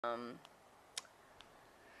Um,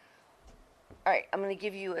 alright, I'm going to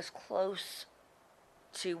give you as close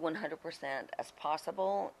to 100% as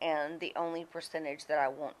possible, and the only percentage that I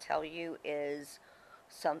won't tell you is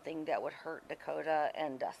something that would hurt Dakota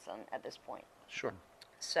and Dustin at this point. Sure.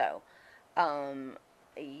 So, um,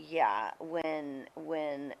 yeah,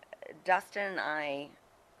 when Dustin and I,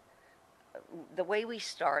 the way we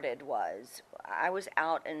started was I was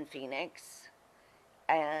out in Phoenix,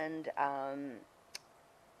 and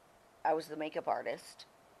I was the makeup artist.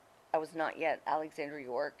 I was not yet Alexandra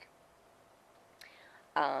York.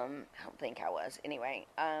 I don't think I was anyway.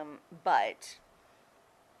 But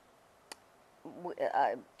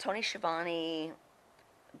Tony Schiavone,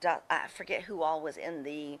 I forget who all was in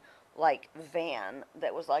the like van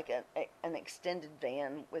that was like an extended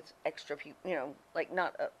van with extra people, like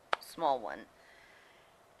not a small one.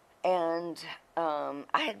 And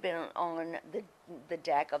I had been on the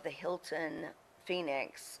deck of the Hilton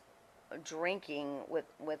Phoenix drinking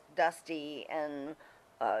with Dusty and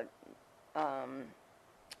uh, um,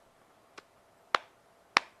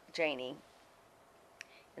 Janie.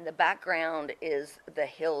 In the background is the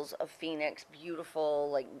hills of Phoenix, beautiful,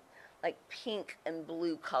 like pink and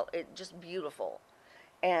blue color, it just beautiful.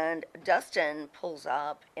 And Dustin pulls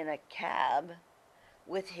up in a cab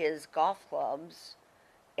with his golf clubs,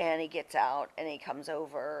 and he gets out and he comes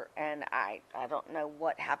over, and I don't know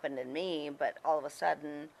what happened in me, but all of a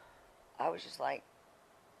sudden I was just like,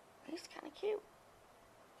 he's kind of cute.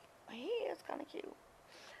 He is kind of cute.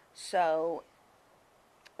 So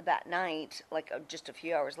that night, like just a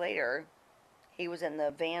few hours later, he was in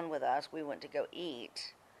the van with us. We went to go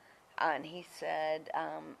eat, and he said,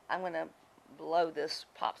 "I'm gonna blow this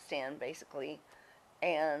pop stand basically,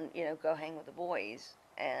 and go hang with the boys."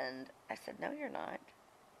 And I said, "No, you're not.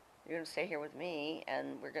 You're gonna stay here with me,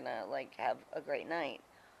 and we're gonna like have a great night."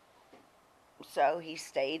 So he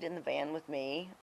stayed in the van with me.